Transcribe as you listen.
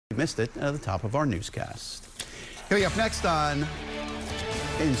missed it, at the top of our newscast. Coming up next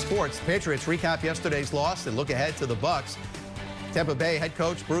in sports, the Patriots recap yesterday's loss and look ahead to the Bucs. Tampa Bay head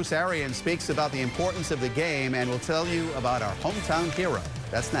coach Bruce Arians speaks about the importance of the game and will tell you about our hometown hero.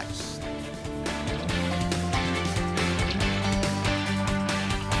 That's next.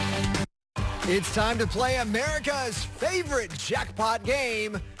 It's time to play America's favorite jackpot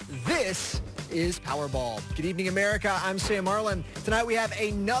game. This is Powerball. Good evening, America. I'm Sam Marlin. Tonight we have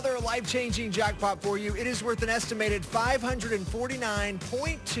another life-changing jackpot for you. It is worth an estimated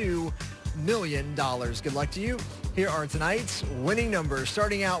 $549.2 million. Good luck to you. Here are tonight's winning numbers,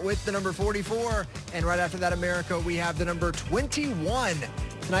 starting out with the number 44. And right after that, America, we have the number 21.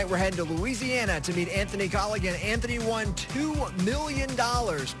 Tonight we're heading to Louisiana to meet Anthony Colligan. Anthony won $2 million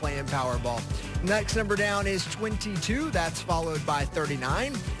playing Powerball. Next number down is 22. That's followed by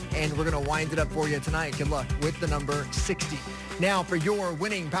 39. And we're going to wind it up for you tonight. Good luck with the number 60. Now for your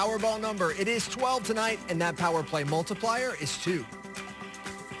winning Powerball number, it is 12 tonight, and that Power Play multiplier is 2.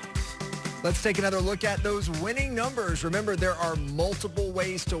 Let's take another look at those winning numbers. Remember, there are multiple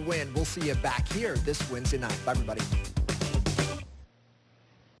ways to win. We'll see you back here this Wednesday night. Bye, everybody.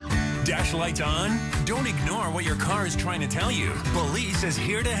 Dash lights on? Don't ignore what your car is trying to tell you. Police is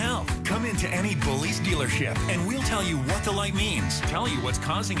here to help. Come into any Police dealership and we'll tell you what the light means, tell you what's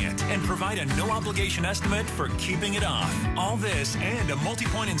causing it, and provide a no-obligation estimate for keeping it off. All this and a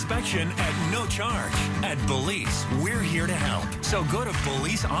multi-point inspection at no charge. At Police, we're here to help. So go to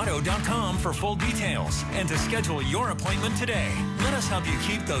policeauto.com for full details and to schedule your appointment today. Let us help you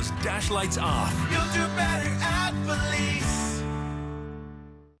keep those dash lights off. You'll do better at Police.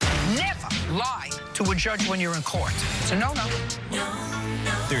 Never lie to a judge when you're in court. It's a no-no.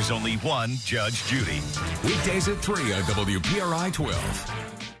 There's only one Judge Judy. Weekdays at 3 on WPRI 12.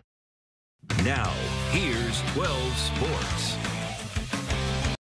 Now, here's 12 Sports.